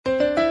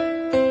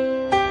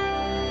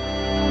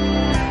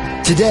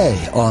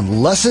Today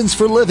on Lessons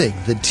for Living,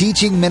 the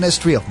teaching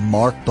ministry of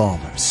Mark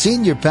Balmer,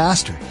 Senior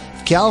Pastor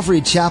of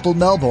Calvary Chapel,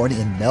 Melbourne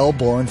in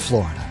Melbourne,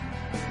 Florida.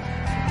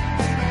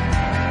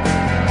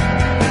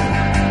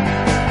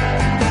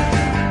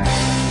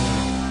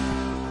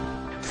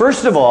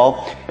 First of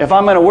all, if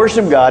I'm going to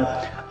worship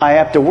God, I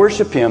have to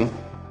worship Him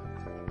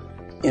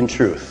in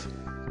truth.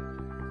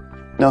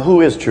 Now,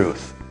 who is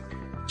truth?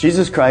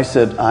 Jesus Christ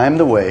said, I am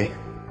the way,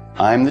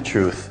 I am the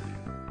truth,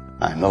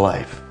 I am the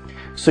life.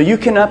 So you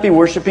cannot be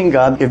worshiping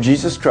God if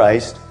Jesus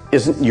Christ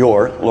isn't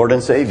your Lord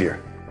and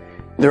Savior.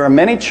 There are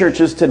many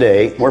churches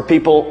today where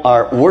people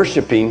are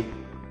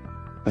worshiping,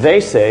 they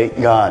say,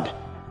 God.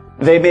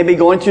 They may be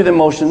going through the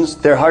motions,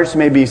 their hearts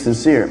may be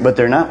sincere, but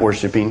they're not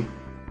worshiping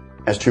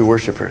as true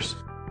worshipers.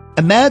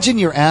 Imagine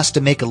you're asked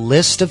to make a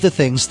list of the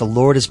things the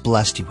Lord has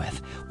blessed you with.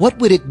 What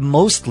would it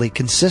mostly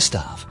consist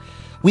of?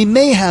 We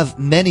may have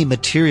many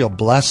material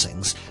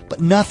blessings,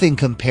 but nothing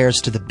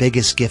compares to the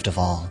biggest gift of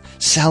all,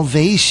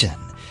 salvation.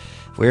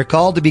 We're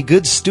called to be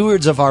good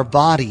stewards of our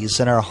bodies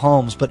and our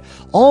homes, but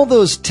all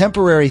those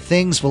temporary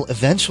things will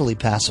eventually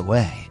pass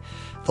away.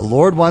 The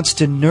Lord wants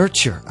to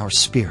nurture our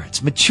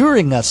spirits,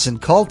 maturing us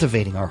and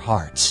cultivating our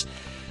hearts.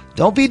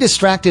 Don't be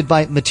distracted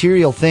by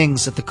material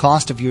things at the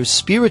cost of your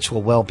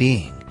spiritual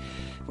well-being.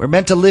 We're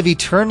meant to live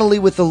eternally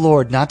with the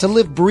Lord, not to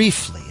live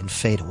briefly and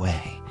fade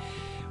away.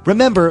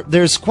 Remember,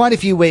 there's quite a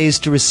few ways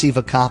to receive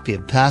a copy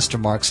of Pastor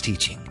Mark's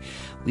teaching.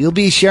 We'll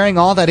be sharing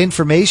all that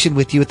information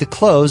with you at the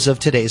close of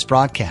today's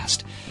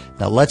broadcast.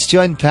 Now let's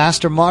join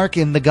Pastor Mark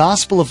in the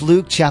Gospel of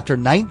Luke chapter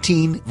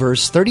 19,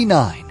 verse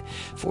 39,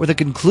 for the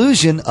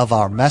conclusion of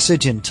our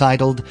message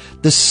entitled,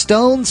 The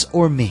Stones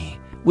or Me?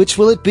 Which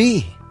will it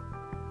be?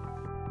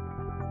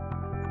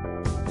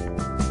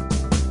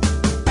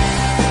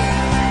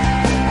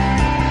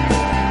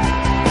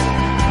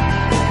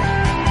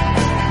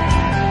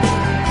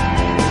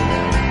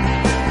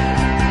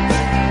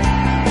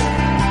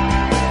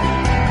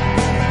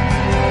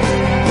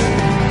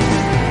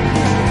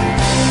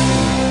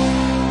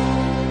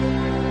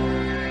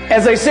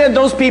 As I said,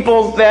 those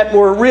people that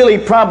were really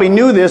probably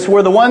knew this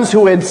were the ones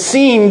who had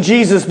seen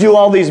Jesus do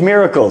all these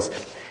miracles.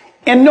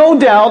 And no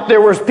doubt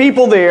there was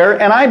people there,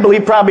 and I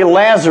believe probably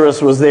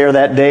Lazarus was there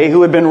that day,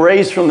 who had been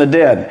raised from the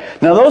dead.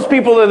 Now those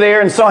people are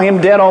there and saw him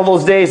dead all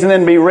those days and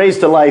then be raised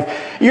to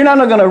life. You're not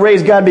going to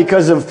raise God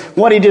because of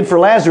what he did for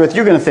Lazarus.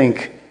 You're going to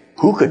think,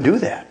 who could do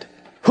that?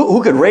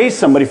 Who could raise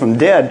somebody from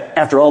dead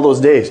after all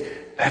those days?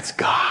 That's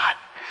God.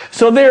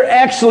 So they're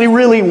actually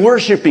really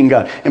worshiping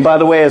God. And by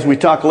the way, as we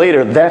talk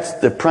later, that's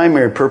the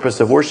primary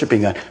purpose of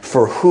worshiping God.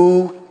 For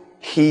who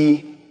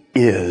He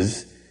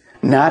is,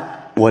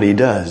 not what He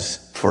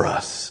does for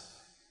us.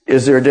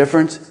 Is there a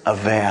difference? A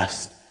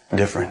vast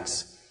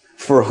difference.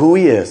 For who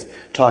He is,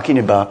 talking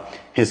about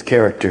His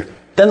character.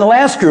 Then the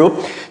last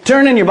group,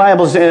 turn in your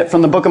Bibles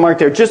from the book of Mark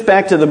there, just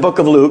back to the book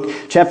of Luke,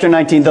 chapter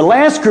 19. The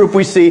last group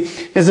we see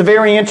is a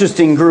very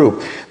interesting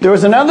group. There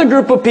was another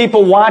group of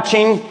people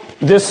watching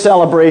this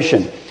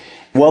celebration.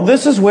 Well,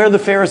 this is where the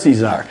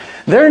Pharisees are.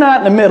 They're not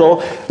in the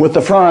middle with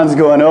the fronds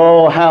going,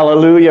 oh,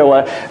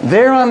 hallelujah.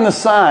 They're on the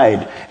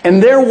side, and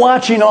they're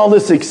watching all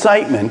this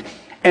excitement,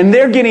 and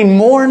they're getting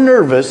more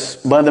nervous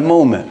by the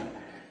moment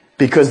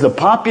because the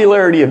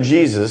popularity of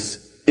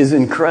Jesus is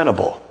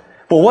incredible.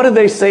 Well, what did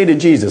they say to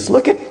Jesus?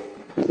 Look at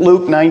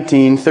Luke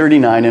 19,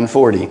 39 and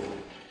 40.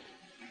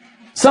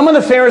 Some of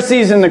the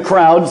Pharisees in the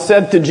crowd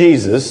said to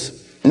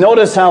Jesus,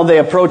 notice how they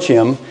approach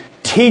him,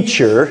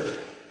 Teacher,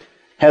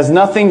 has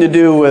nothing to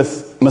do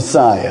with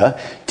Messiah.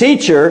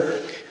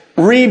 Teacher,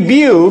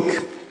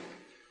 rebuke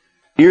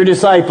your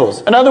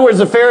disciples. In other words,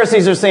 the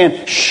Pharisees are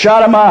saying,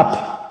 shut them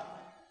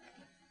up.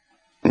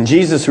 And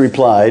Jesus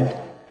replied,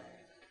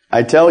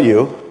 I tell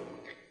you,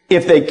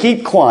 if they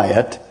keep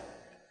quiet,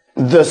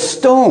 the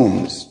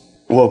stones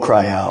will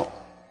cry out.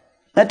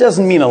 That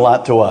doesn't mean a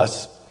lot to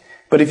us.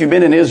 But if you've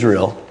been in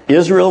Israel,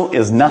 Israel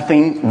is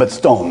nothing but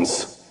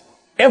stones.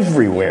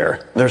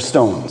 Everywhere there's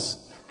stones.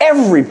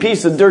 Every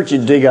piece of dirt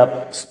you dig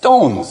up,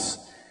 stones.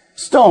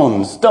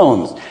 Stones,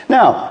 stones.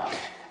 Now,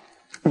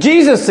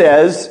 Jesus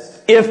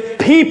says, if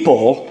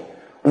people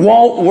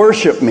won't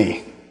worship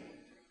me,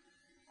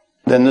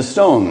 then the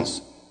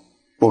stones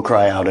will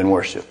cry out and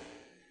worship.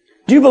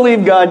 Do you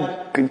believe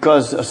God could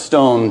cause a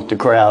stone to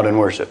cry out and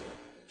worship?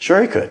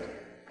 Sure he could.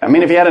 I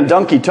mean, if he had a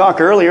donkey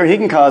talk earlier, he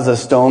can cause a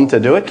stone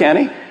to do it, can't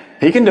he?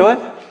 He can do it.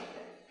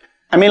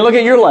 I mean, look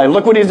at your life.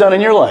 Look what he's done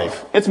in your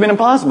life. It's been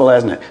impossible,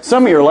 hasn't it?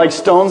 Some of you are like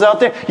stones out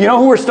there. You know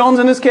who were stones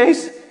in this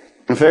case?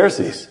 The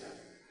Pharisees.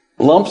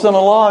 Lumps on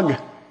a log.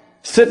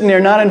 Sitting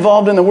there not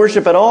involved in the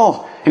worship at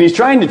all. And he's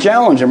trying to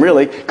challenge them,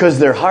 really, because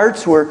their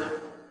hearts were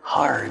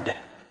hard.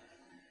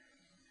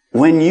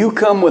 When you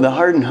come with a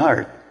hardened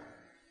heart,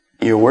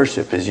 your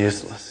worship is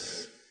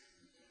useless.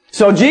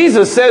 So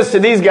Jesus says to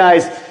these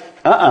guys,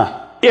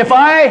 if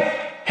I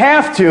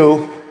have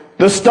to,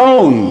 the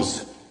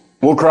stones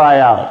will cry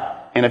out.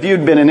 And if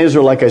you'd been in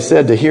Israel, like I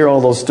said, to hear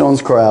all those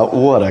stones cry out,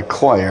 what a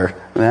choir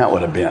that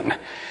would have been.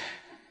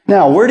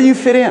 Now, where do you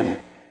fit in?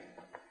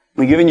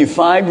 We've given you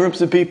 5 groups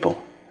of people.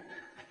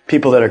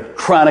 People that are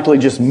chronically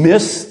just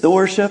miss the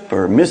worship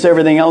or miss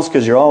everything else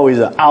because you're always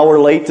an hour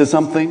late to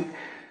something.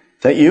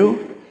 Is that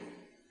you?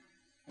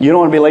 You don't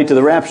want to be late to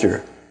the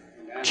rapture.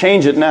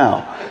 Change it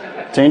now.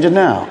 Change it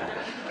now.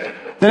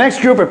 The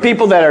next group are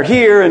people that are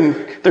here and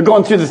they're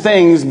going through the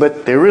things,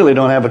 but they really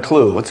don't have a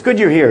clue. It's good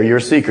you're here. You're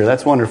a seeker.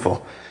 That's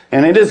wonderful.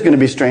 And it is going to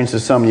be strange to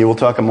some of you. We'll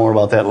talk more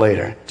about that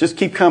later. Just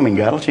keep coming.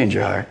 God will change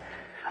your heart.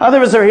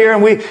 Others are here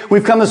and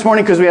we've come this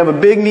morning because we have a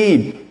big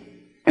need.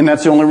 And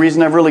that's the only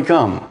reason I've really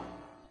come.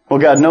 Well,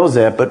 God knows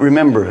that, but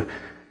remember,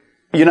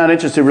 you're not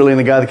interested really in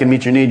the God that can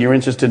meet your need. You're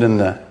interested in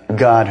the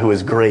God who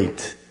is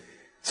great.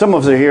 Some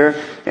of us are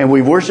here and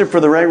we worship for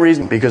the right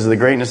reason because of the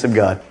greatness of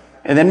God.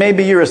 And then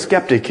maybe you're a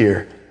skeptic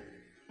here.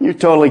 You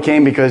totally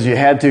came because you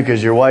had to,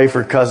 because your wife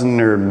or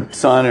cousin or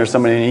son or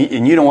somebody,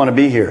 and you don't want to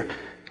be here.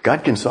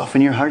 God can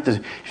soften your heart.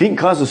 If He can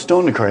cause a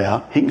stone to cry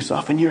out, He can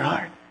soften your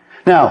heart.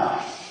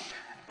 Now,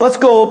 let's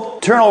go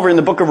turn over in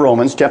the book of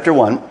Romans, chapter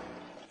 1.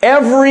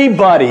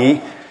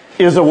 Everybody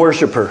is a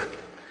worshiper.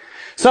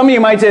 Some of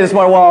you might say this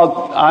morning,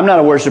 well, I'm not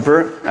a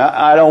worshiper.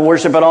 I don't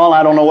worship at all.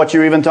 I don't know what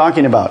you're even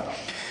talking about.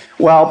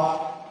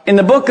 Well, in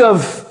the book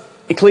of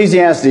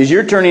Ecclesiastes,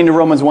 you're turning to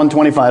Romans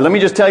 1:25. Let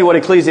me just tell you what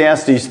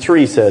Ecclesiastes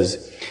 3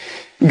 says.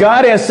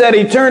 God has set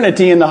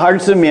eternity in the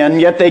hearts of men,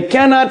 yet they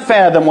cannot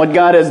fathom what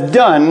God has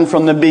done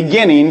from the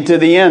beginning to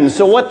the end.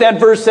 So what that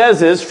verse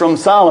says is, from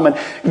Solomon,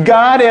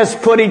 God has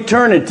put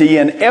eternity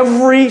in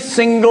every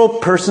single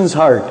person's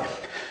heart.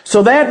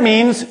 So that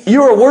means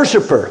you're a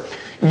worshiper.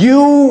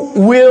 You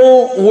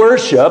will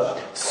worship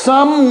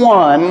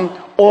someone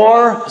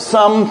or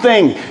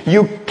something.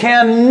 You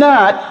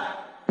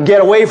cannot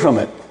get away from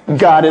it.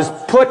 God has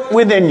put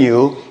within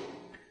you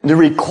the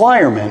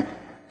requirement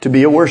to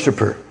be a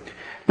worshiper.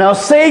 Now,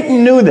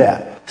 Satan knew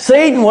that.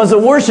 Satan was a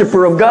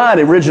worshiper of God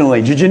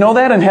originally. Did you know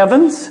that in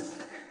heavens?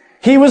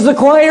 He was the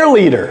choir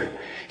leader.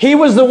 He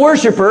was the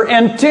worshiper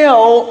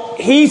until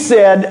he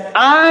said,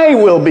 I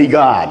will be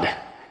God.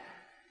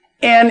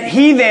 And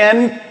he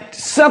then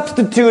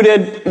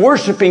substituted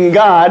worshiping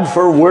God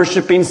for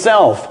worshiping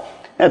self.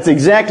 That's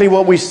exactly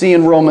what we see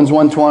in Romans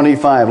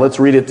 1:25. Let's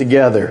read it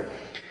together.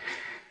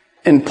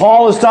 And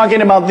Paul is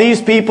talking about these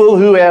people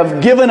who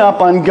have given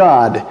up on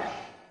God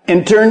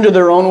and turned to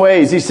their own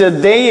ways. He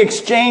said they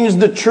exchanged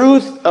the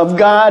truth of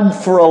God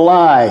for a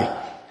lie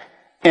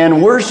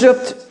and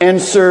worshiped and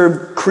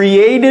served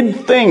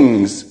created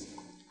things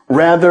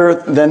rather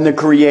than the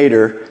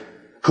Creator,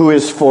 who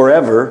is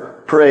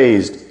forever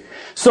praised.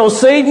 So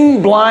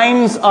Satan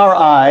blinds our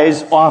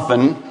eyes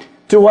often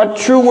to what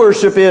true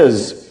worship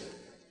is.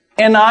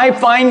 And I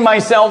find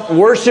myself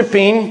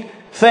worshiping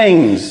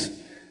things,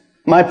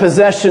 my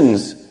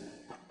possessions,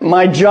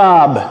 my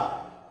job,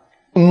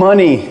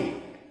 money,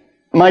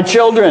 my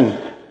children,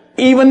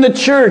 even the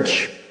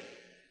church.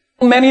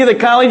 Many of the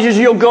colleges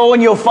you'll go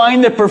and you'll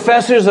find that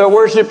professors are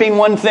worshiping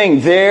one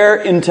thing,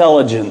 their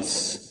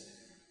intelligence.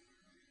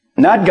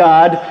 Not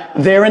God,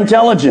 their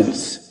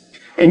intelligence.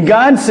 And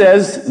God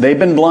says they've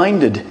been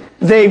blinded.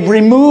 They've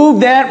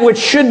removed that which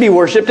should be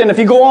worshipped. And if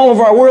you go all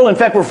over our world, in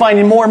fact, we're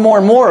finding more and more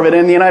and more of it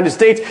in the United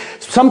States.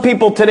 Some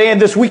people today and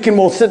this weekend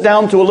will sit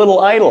down to a little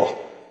idol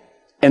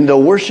and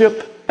they'll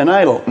worship an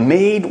idol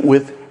made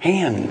with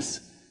hands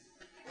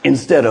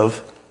instead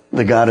of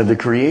the God of the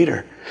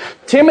Creator.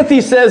 Timothy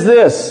says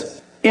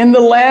this, in the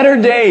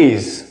latter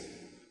days,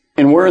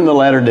 and we're in the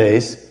latter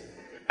days,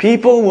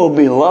 people will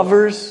be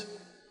lovers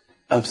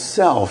of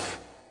self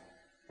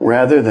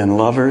rather than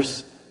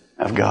lovers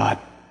of God.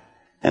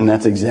 And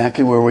that's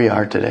exactly where we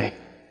are today.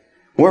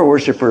 We're a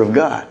worshiper of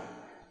God.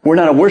 We're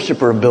not a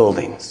worshiper of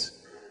buildings.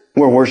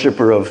 We're a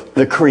worshiper of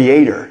the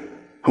Creator,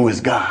 who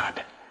is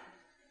God.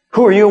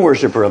 Who are you a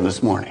worshiper of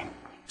this morning?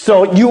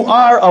 So you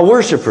are a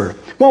worshiper.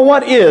 Well,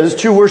 what is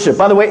true worship?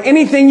 By the way,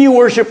 anything you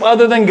worship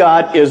other than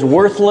God is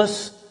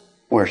worthless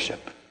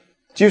worship.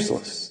 It's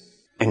useless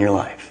in your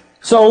life.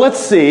 So let's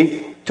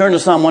see. Turn to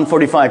Psalm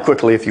 145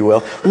 quickly, if you will.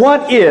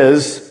 What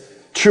is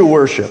true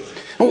worship?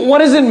 What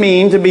does it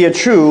mean to be a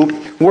true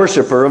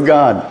worshiper of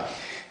God?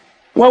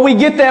 Well, we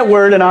get that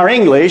word in our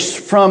English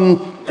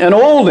from an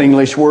old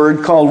English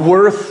word called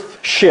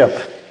worthship,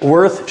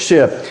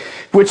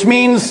 which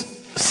means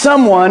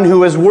someone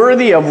who is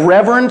worthy of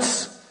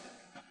reverence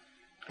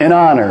and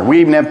honor.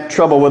 We even have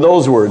trouble with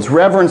those words,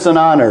 reverence and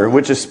honor,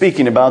 which is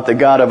speaking about the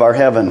God of our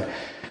heaven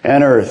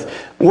and earth.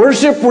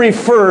 Worship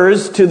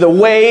refers to the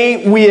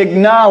way we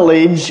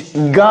acknowledge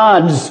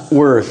God's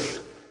worth.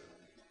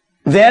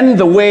 Then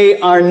the way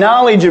our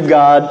knowledge of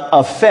God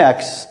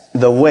affects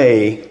the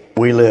way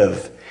we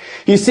live.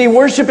 You see,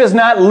 worship is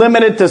not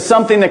limited to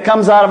something that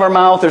comes out of our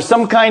mouth or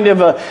some kind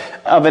of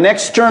an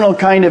external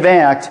kind of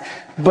act.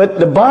 But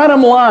the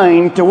bottom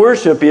line to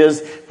worship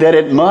is that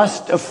it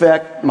must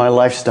affect my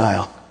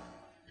lifestyle.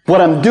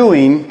 What I'm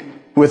doing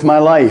with my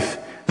life.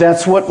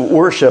 That's what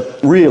worship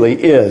really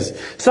is.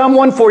 Psalm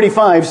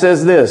 145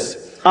 says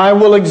this, I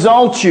will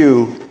exalt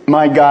you,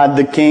 my God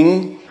the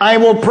King. I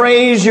will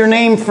praise your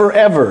name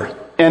forever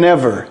and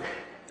ever.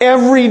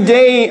 Every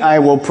day I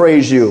will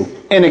praise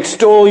you and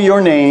extol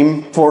your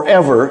name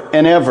forever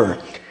and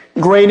ever.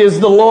 Great is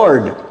the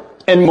Lord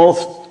and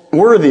most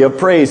worthy of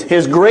praise.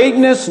 His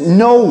greatness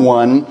no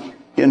one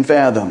can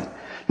fathom.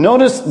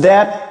 Notice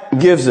that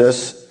gives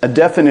us a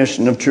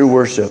definition of true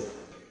worship.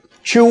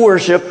 True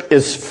worship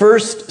is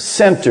first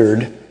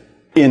centered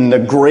in the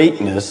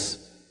greatness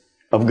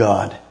of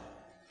God.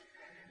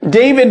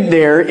 David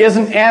there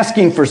isn't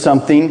asking for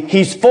something.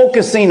 He's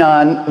focusing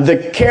on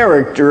the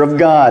character of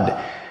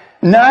God.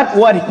 Not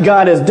what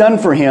God has done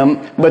for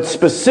him, but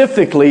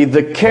specifically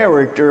the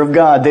character of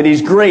God, that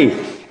He's great.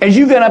 As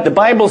you get up, the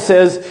Bible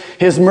says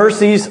His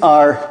mercies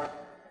are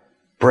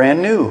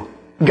brand new.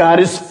 God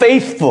is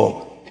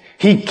faithful.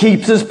 He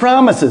keeps His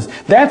promises.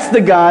 That's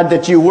the God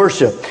that you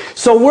worship.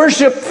 So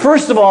worship,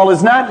 first of all,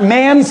 is not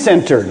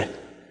man-centered.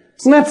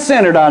 It's not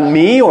centered on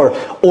me or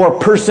a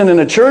person in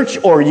a church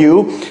or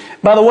you.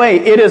 By the way,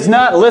 it is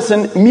not,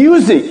 listen,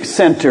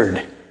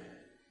 music-centered.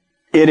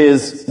 It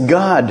is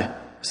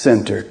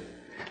God-centered.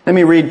 Let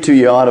me read to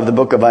you out of the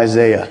book of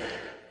Isaiah.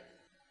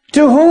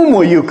 To whom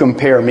will you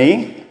compare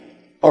me?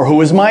 Or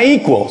who is my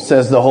equal,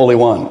 says the Holy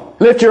One.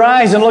 Lift your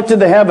eyes and look to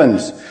the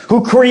heavens.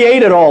 Who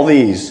created all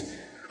these?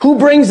 Who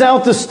brings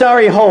out the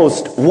starry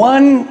host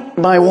one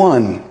by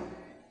one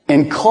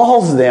and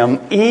calls them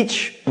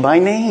each by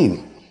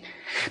name?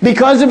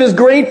 Because of His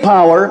great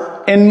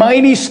power and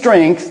mighty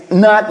strength,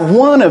 not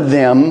one of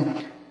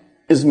them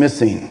is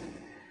missing.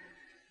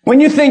 When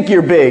you think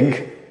you're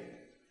big,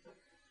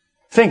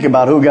 think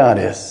about who God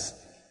is.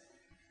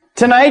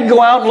 Tonight,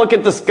 go out and look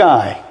at the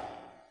sky.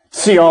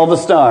 See all the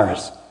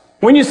stars.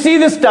 When you see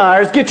the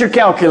stars, get your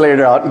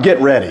calculator out and get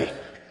ready.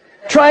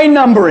 Try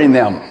numbering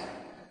them.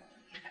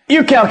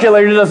 Your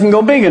calculator doesn't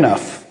go big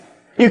enough.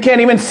 You can't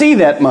even see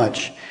that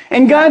much.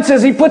 And God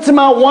says He puts them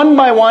out one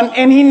by one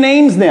and He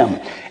names them.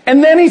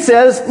 And then He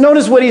says,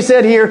 notice what He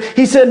said here.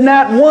 He said,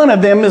 not one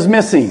of them is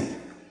missing.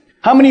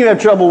 How many of you have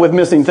trouble with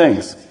missing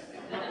things?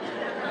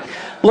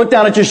 Look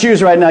down at your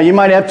shoes right now. You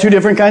might have two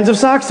different kinds of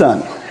socks on.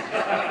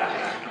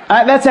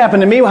 That's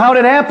happened to me. How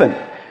did it happen?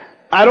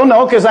 I don't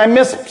know, because I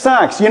miss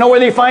socks. You know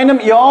where they find them?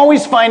 You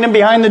always find them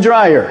behind the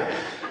dryer.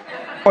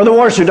 Or the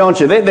washer, don't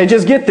you? They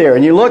just get there,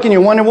 and you look and you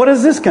wonder, what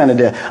is this kind of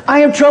day? I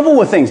have trouble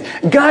with things.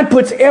 God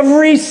puts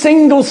every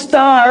single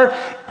star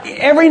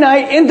every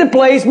night into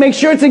place, makes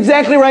sure it's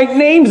exactly right,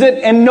 names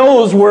it, and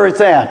knows where it's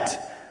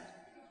at.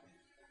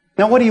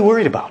 Now, what are you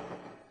worried about?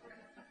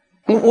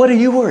 What are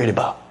you worried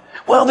about?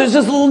 Well, there's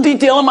this little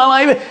detail in my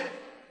life.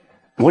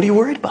 What are you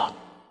worried about?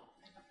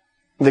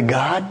 The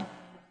God,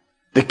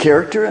 the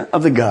character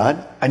of the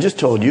God, I just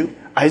told you,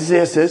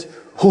 Isaiah says,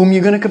 whom are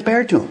you going to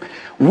compare to Him?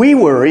 We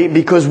worry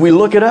because we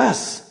look at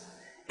us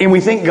and we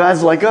think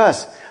God's like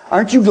us.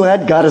 Aren't you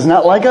glad God is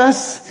not like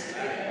us?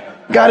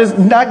 God is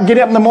not get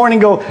up in the morning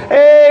and go,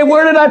 hey,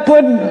 where did I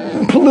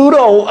put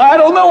Pluto? I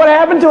don't know what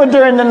happened to it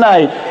during the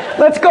night.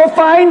 Let's go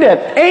find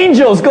it.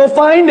 Angels, go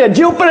find it.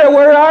 Jupiter,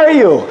 where are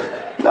you?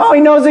 No,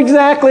 He knows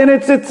exactly, and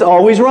it's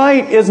always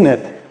right, isn't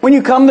it? When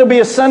you come, there'll be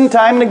a sun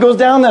time, and it goes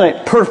down the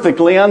night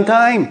perfectly on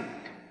time.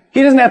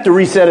 He doesn't have to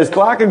reset His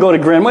clock or go to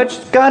Greenwich.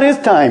 God is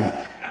time.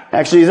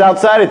 Actually, He's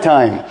outside of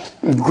time.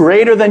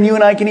 Greater than you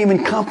and I can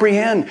even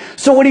comprehend.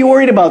 So what are you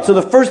worried about? So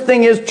the first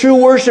thing is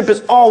true worship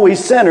is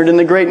always centered in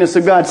the greatness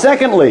of God.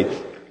 Secondly,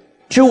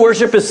 true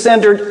worship is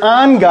centered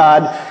on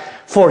God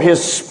for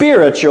His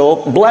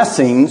spiritual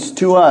blessings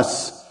to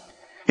us.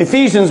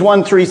 Ephesians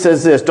 1:3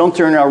 says this. Don't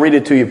turn, I'll read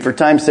it to you for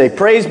time's sake.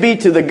 Praise be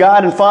to the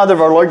God and Father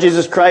of our Lord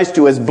Jesus Christ,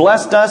 who has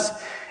blessed us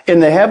in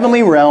the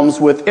heavenly realms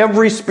with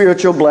every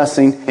spiritual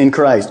blessing in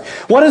Christ.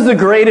 What is the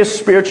greatest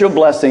spiritual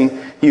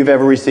blessing you've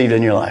ever received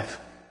in your life?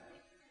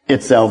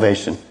 It's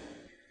salvation.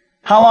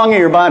 How long are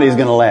your bodies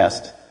going to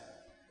last?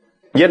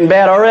 Getting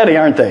bad already,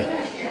 aren't they?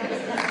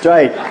 That's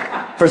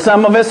right. For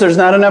some of us, there's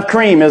not enough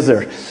cream, is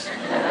there?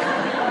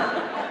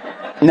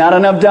 Not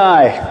enough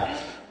dye.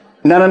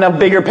 Not enough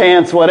bigger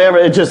pants, whatever.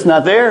 It's just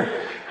not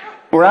there.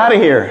 We're out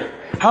of here.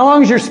 How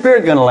long is your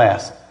spirit going to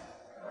last?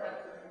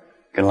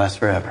 It's going to last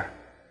forever.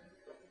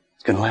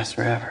 It's going to last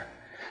forever.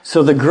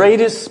 So the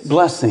greatest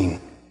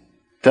blessing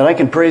that I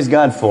can praise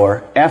God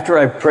for, after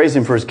I praise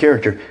Him for His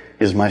character,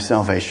 is my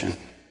salvation.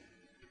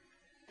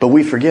 But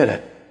we forget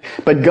it.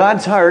 But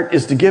God's heart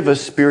is to give us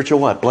spiritual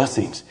what?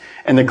 Blessings.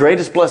 And the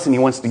greatest blessing He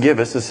wants to give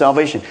us is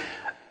salvation.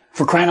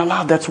 For crying out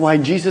loud, that's why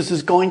Jesus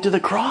is going to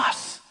the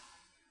cross.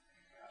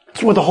 That's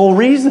the whole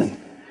reason.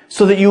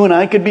 So that you and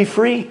I could be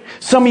free.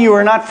 Some of you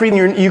are not free.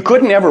 You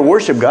couldn't ever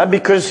worship God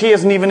because He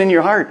isn't even in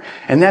your heart.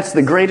 And that's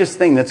the greatest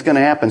thing that's going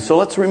to happen. So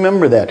let's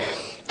remember that.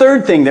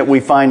 Third thing that we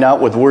find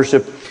out with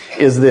worship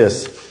is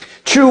this.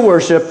 True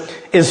worship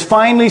is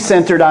finally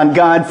centered on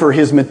God for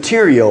His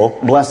material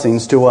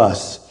blessings to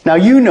us. Now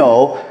you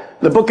know,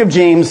 the book of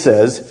James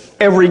says,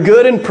 every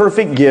good and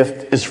perfect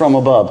gift is from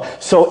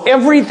above. So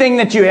everything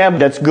that you have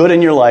that's good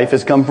in your life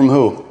has come from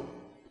who?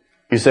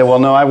 You say, well,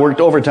 no, I worked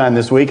overtime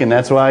this week and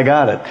that's why I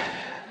got it.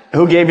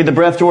 Who gave you the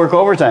breath to work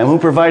overtime? Who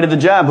provided the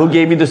job? Who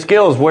gave you the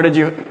skills? Where did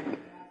you...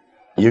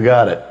 You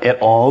got it. It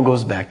all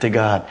goes back to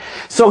God.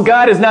 So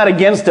God is not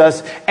against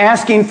us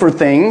asking for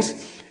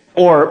things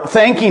or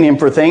thanking Him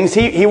for things.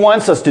 He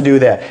wants us to do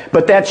that.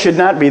 But that should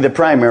not be the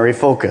primary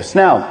focus.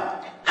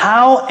 Now,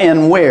 How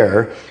and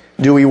where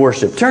do we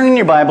worship? Turn in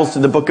your Bibles to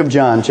the book of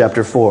John,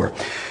 chapter 4.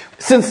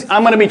 Since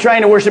I'm going to be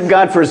trying to worship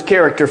God for His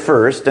character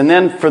first, and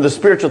then for the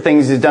spiritual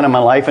things He's done in my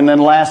life, and then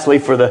lastly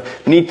for the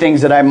neat things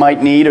that I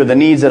might need or the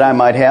needs that I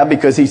might have,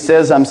 because He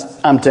says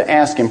I'm to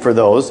ask Him for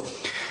those.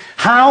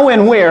 How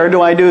and where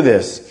do I do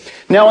this?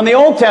 Now, in the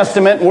Old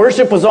Testament,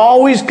 worship was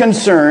always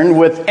concerned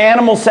with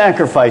animal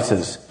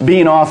sacrifices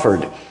being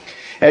offered.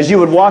 As you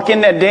would walk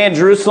in that day in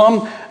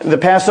Jerusalem, the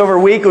Passover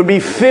week would be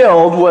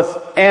filled with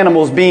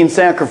animals being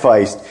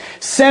sacrificed,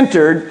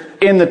 centered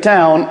in the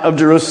town of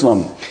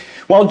Jerusalem.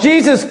 Well,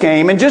 Jesus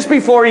came, and just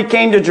before He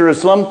came to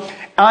Jerusalem,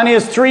 on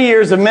His 3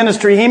 years of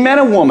ministry, He met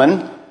a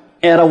woman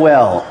at a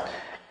well.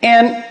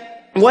 And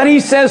what He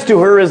says to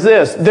her is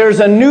this: there's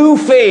a new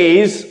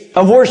phase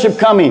of worship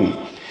coming.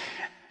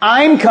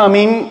 I'm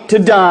coming to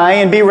die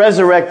and be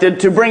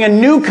resurrected to bring a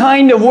new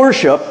kind of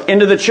worship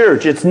into the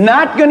church. It's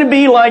not going to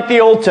be like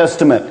the Old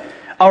Testament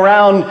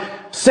around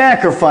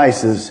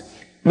sacrifices,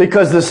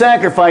 because the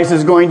sacrifice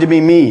is going to be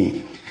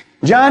me.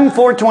 John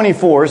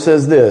 4:24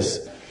 says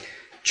this: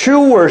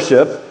 true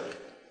worship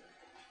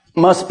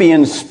must be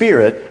in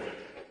spirit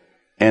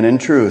and in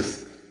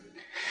truth.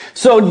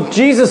 So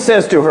Jesus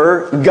says to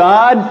her,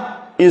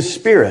 God is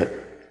spirit,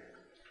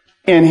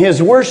 and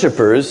His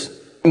worshipers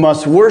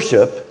must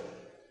worship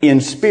in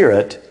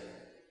spirit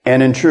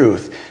and in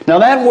truth. Now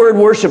that word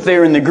worship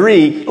there in the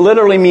Greek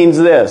literally means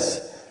this: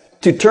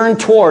 to turn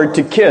toward,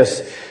 to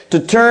kiss, to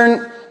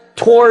turn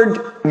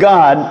toward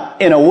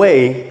God and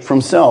away from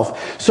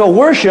self. So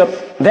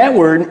worship, that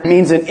word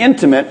means an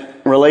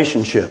intimate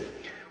relationship.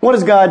 What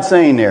is God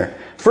saying there?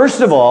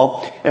 First of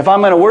all, if I'm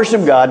going to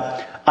worship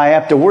God, I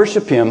have to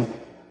worship Him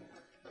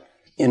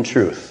in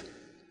truth.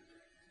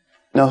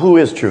 Now, who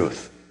is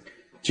truth?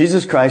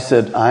 Jesus Christ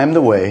said, I am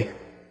the way,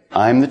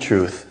 I am the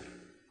truth,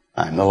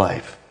 I am the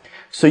life.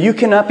 So you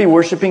cannot be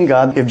worshiping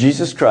God if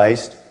Jesus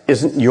Christ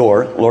isn't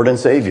your Lord and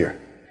Savior.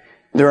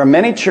 There are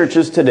many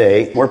churches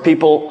today where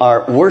people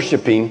are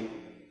worshiping,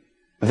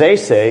 they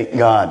say,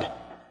 God.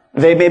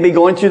 They may be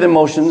going through the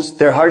motions,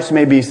 their hearts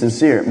may be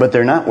sincere, but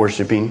they're not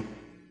worshiping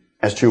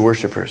as true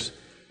worshipers.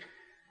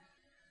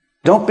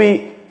 Don't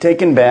be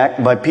taken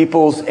back by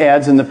people's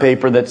ads in the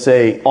paper that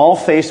say, all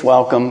face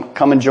welcome,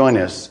 come and join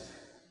us.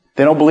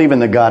 They don't believe in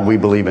the God we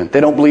believe in. They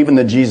don't believe in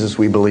the Jesus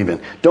we believe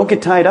in. Don't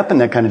get tied up in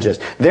that kind of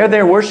jest. They're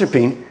there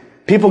worshiping.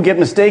 People get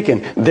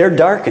mistaken. They're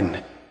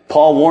darkened.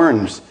 Paul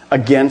warns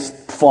against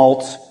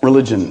false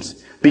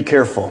religions. Be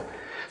careful.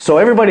 So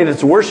everybody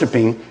that's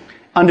worshiping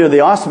under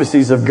the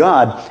auspices of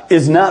God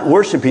is not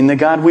worshiping the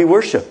God we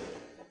worship.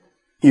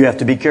 You have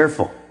to be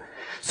careful.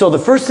 So the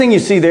first thing you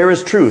see there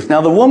is truth. Now,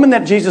 the woman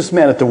that Jesus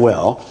met at the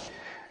well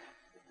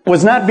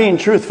was not being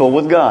truthful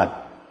with God,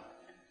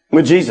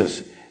 with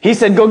Jesus. He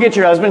said, go get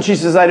your husband. She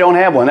says, I don't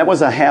have one. That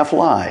was a half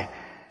lie.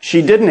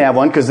 She didn't have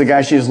one because the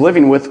guy she was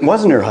living with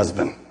wasn't her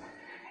husband.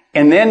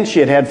 And then she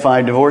had had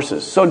 5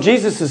 divorces. So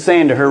Jesus is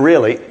saying to her,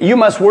 really, you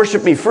must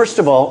worship me first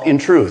of all in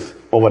truth.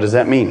 Well, what does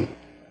that mean?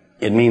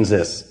 It means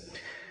this.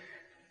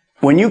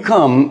 When you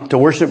come to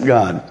worship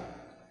God,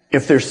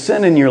 if there's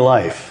sin in your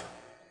life,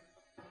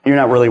 you're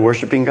not really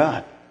worshiping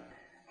God.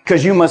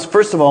 Because you must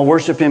first of all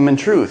worship Him in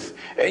truth.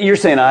 You're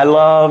saying, I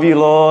love you,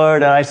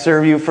 Lord, and I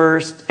serve you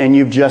first, and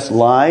you've just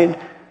lied,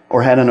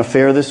 or had an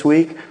affair this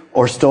week,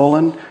 or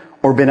stolen,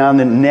 or been on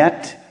the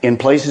net in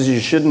places you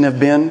shouldn't have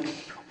been.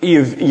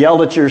 You've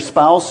yelled at your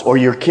spouse or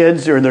your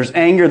kids, or there's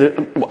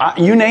anger,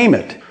 you name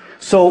it.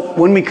 So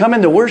when we come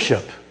into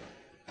worship,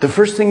 the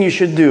first thing you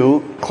should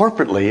do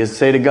corporately is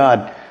say to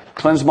God,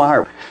 cleanse my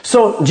heart.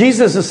 So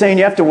Jesus is saying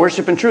you have to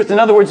worship in truth. In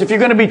other words, if you're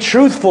going to be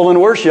truthful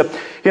in worship,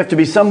 you have to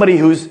be somebody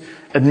who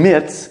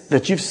admits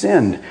that you've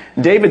sinned.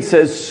 David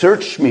says,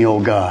 search me, O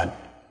God.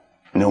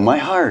 Know my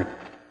heart.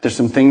 There's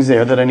some things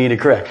there that I need to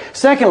correct.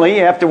 Secondly,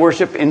 you have to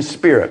worship in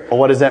spirit. Well,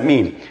 what does that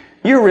mean?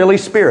 You're really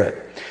spirit.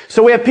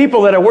 So we have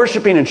people that are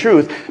worshiping in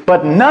truth,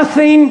 but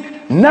nothing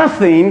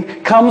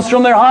comes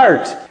from their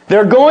heart.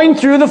 They're going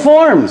through the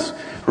forms,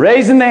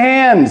 raising the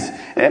hands.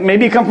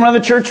 Maybe you come from another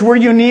church where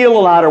you kneel a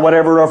lot or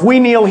whatever, or if we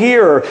kneel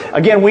here, or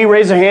again, we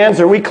raise our hands,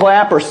 or we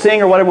clap, or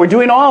sing, or whatever. We're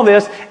doing all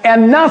this,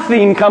 and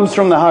nothing comes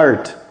from the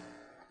heart.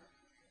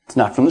 It's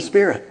not from the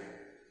Spirit.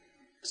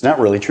 It's not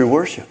really true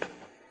worship.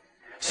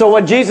 So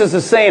what Jesus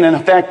is saying, and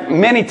in fact,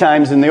 many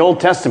times in the Old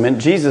Testament,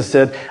 Jesus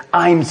said,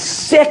 I'm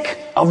sick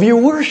of your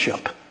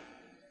worship.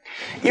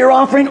 You're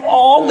offering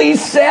all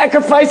these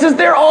sacrifices.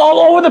 They're all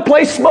over the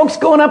place. Smoke's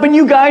going up, and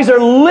you guys are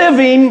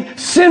living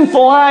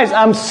sinful lives.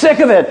 I'm sick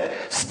of it.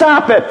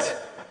 Stop it.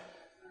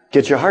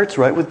 Get your hearts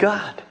right with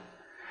God.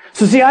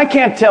 So see, I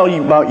can't tell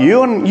you about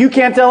you, and you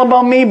can't tell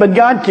about me, but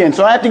God can.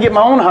 So I have to get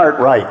my own heart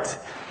right.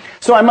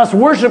 So I must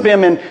worship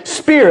Him in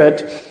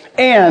spirit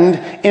and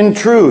in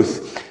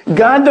truth.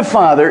 God the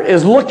Father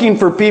is looking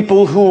for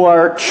people who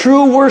are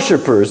true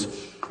worshipers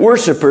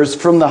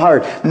from the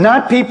heart,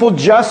 not people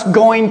just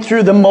going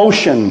through the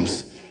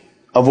motions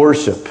of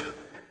worship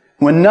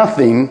when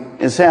nothing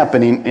is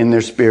happening in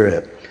their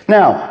spirit.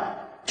 Now,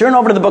 turn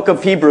over to the book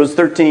of Hebrews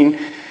 13.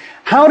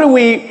 How do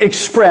we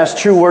express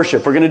true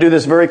worship? We're going to do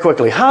this very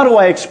quickly. How do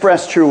I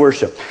express true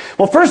worship?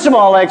 Well, first of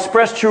all, I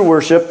express true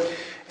worship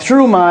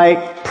through my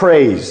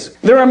praise.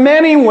 There are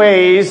many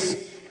ways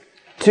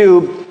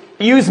to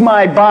use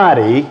my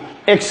body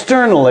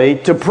externally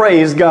to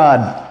praise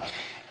God.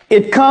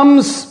 It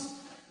comes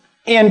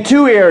in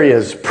two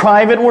areas,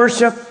 private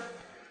worship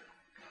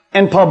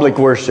and public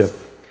worship.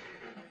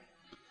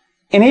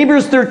 In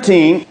Hebrews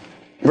 13,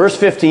 verse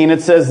 15,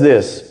 it says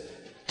this,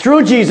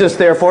 "Through Jesus,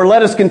 therefore,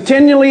 let us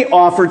continually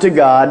offer to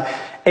God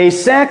a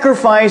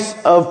sacrifice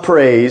of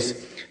praise,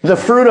 the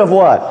fruit of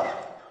what?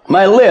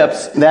 My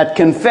lips that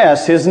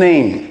confess His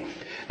name."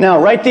 Now,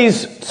 write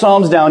these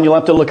Psalms down. You'll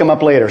have to look them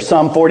up later.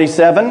 Psalm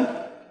 47,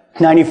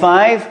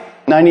 95,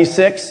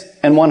 96,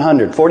 and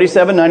 100.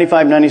 47,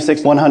 95,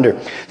 96, 100.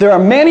 There are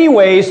many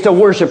ways to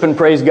worship and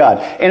praise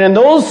God. And in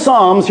those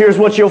Psalms, here's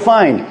what you'll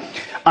find.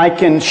 I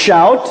can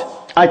shout,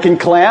 I can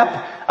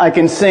clap, I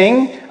can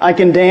sing, I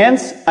can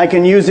dance, I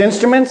can use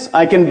instruments,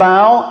 I can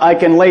bow, I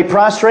can lay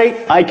prostrate,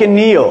 I can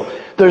kneel.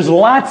 There's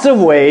lots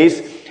of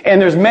ways, and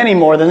there's many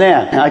more than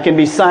that. I can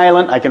be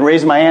silent, I can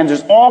raise my hands.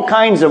 There's all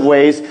kinds of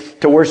ways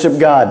to worship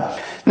God.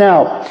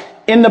 Now,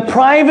 in the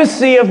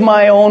privacy of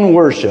my own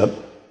worship,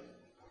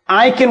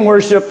 I can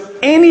worship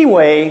any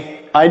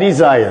way I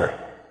desire,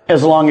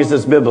 as long as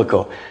it's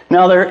biblical.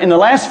 Now, in the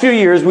last few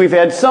years, we've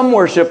had some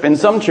worship in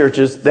some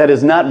churches that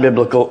is not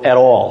biblical at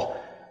all.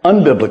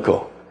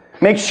 Unbiblical.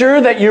 Make sure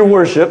that your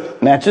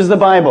worship matches the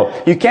Bible.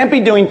 You can't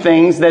be doing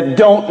things that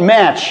don't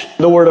match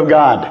the Word of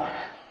God.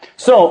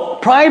 So,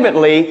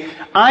 privately,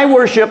 I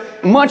worship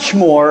much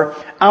more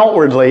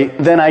outwardly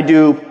than I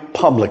do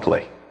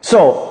publicly.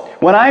 So,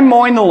 when I'm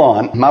mowing the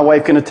lawn, my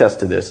wife can attest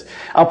to this,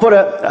 I'll put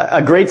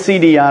a great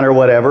CD on or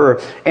whatever,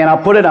 and I'll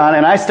put it on,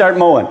 and I start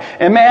mowing.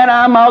 And man,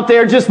 I'm out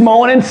there just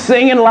mowing and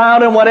singing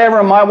loud and whatever,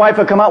 and my wife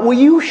will come out, "Will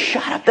you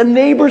shut up? The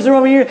neighbors are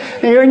over here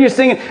hearing you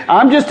singing."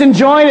 I'm just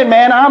enjoying it,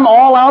 man. I'm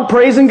all out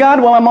praising God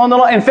while I'm on the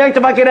lawn. In fact,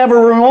 if I could have a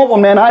remote one,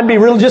 man, I'd be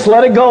real, just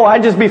let it go.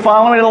 I'd just be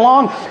following it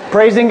along,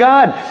 praising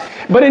God.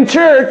 But in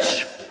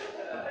church,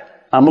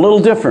 I'm a little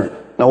different.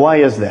 Now, why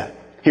is that?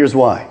 Here's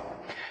why.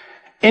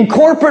 In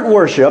corporate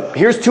worship,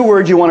 here's two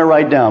words you want to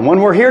write down.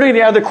 When we're here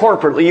together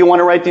corporately, you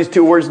want to write these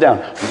two words down.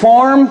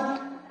 Form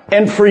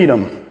and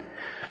freedom.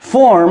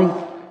 Form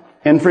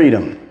and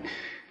freedom.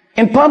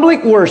 In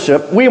public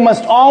worship, we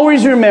must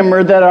always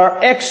remember that our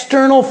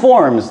external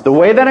forms, the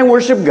way that I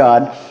worship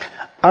God,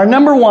 are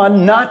number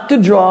one, not to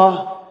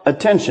draw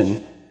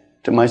attention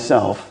to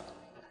myself.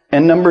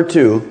 And number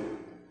two,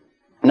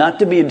 not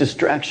to be a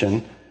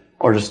distraction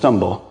or to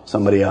stumble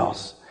somebody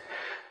else.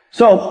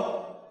 So,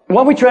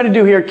 what we try to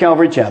do here at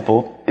Calvary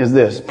Chapel is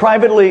this.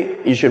 Privately,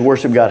 you should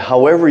worship God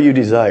however you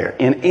desire,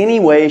 in any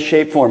way,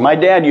 shape, form. My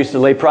dad used to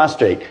lay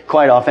prostrate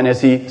quite often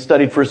as he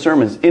studied for his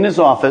sermons in his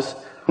office.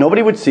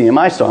 Nobody would see him.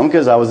 I saw him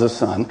because I was his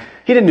son.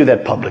 He didn't do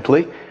that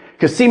publicly.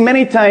 Because see,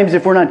 many times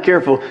if we're not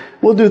careful,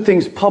 we'll do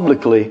things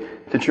publicly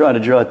to try to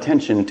draw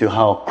attention to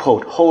how,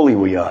 quote, holy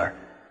we are.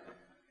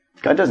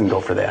 God doesn't go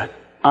for that.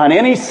 On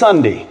any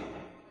Sunday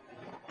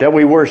that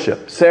we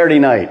worship, Saturday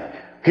night,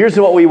 here's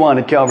what we want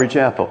at Calvary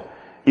Chapel.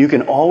 You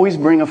can always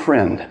bring a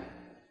friend,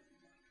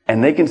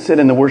 and they can sit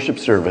in the worship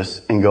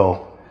service and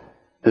go,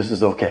 "This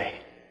is okay."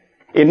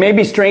 It may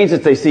be strange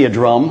that they see a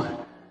drum,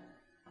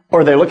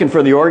 or they're looking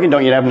for the organ.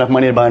 Don't you have enough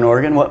money to buy an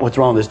organ? What's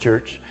wrong with this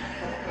church?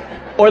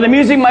 Or the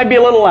music might be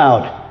a little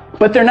loud,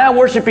 but they're not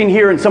worshiping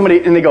here, and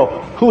they go,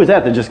 "Who is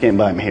that just came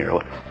by me here?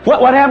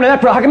 What happened to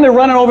that? How come they're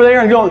running over there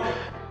and going?"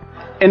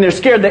 And they're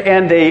scared,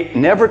 and they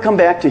never come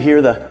back to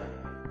hear the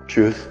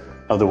truth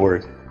of the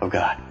Word of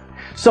God.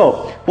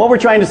 So, what we're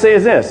trying to say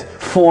is this,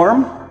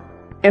 form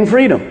and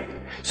freedom.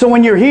 So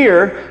when you're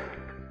here,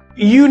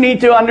 you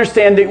need to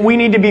understand that we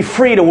need to be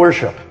free to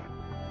worship.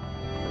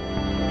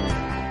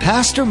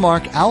 Pastor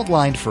Mark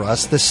outlined for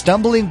us the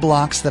stumbling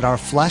blocks that our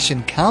flesh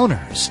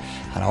encounters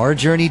on our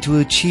journey to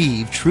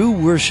achieve true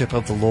worship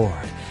of the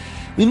Lord.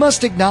 We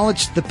must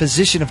acknowledge the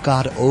position of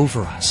God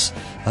over us,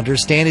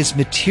 understand His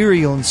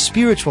material and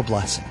spiritual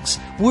blessings,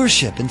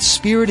 worship in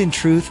spirit and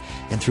truth,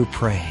 and through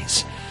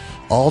praise.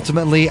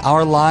 Ultimately,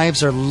 our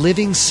lives are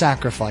living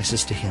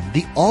sacrifices to Him,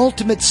 the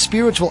ultimate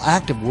spiritual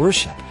act of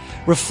worship,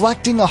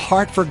 reflecting a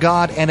heart for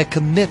God and a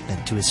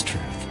commitment to His truth.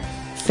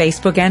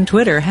 Facebook and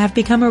Twitter have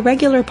become a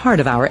regular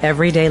part of our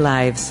everyday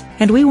lives,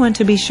 and we want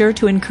to be sure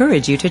to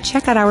encourage you to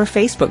check out our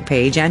Facebook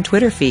page and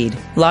Twitter feed.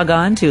 Log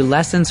on to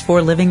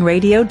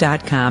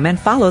lessonsforlivingradio.com and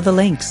follow the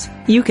links.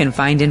 You can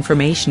find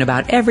information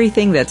about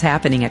everything that's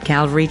happening at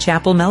Calvary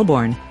Chapel,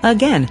 Melbourne.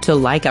 Again, to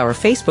like our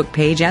Facebook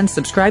page and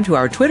subscribe to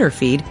our Twitter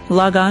feed,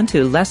 log on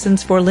to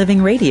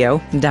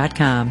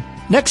lessonsforlivingradio.com.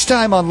 Next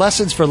time on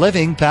Lessons for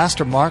Living,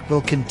 Pastor Mark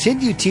will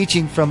continue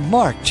teaching from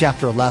Mark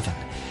chapter 11.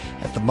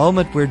 At the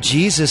moment where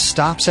Jesus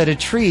stops at a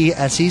tree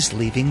as He's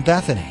leaving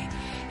Bethany,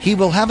 He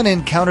will have an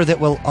encounter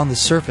that will, on the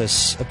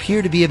surface,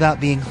 appear to be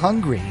about being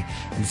hungry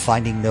and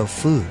finding no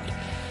food.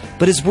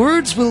 But His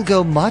words will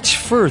go much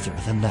further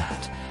than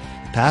that.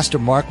 Pastor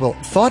Mark will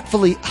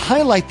thoughtfully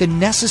highlight the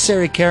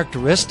necessary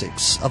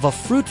characteristics of a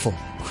fruitful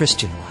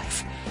Christian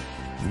life.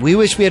 We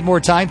wish we had more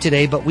time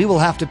today, but we will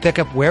have to pick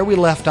up where we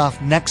left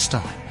off next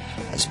time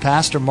as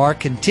Pastor Mark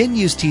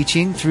continues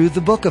teaching through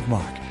the book of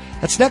Mark.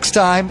 That's next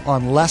time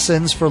on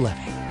Lessons for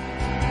Living.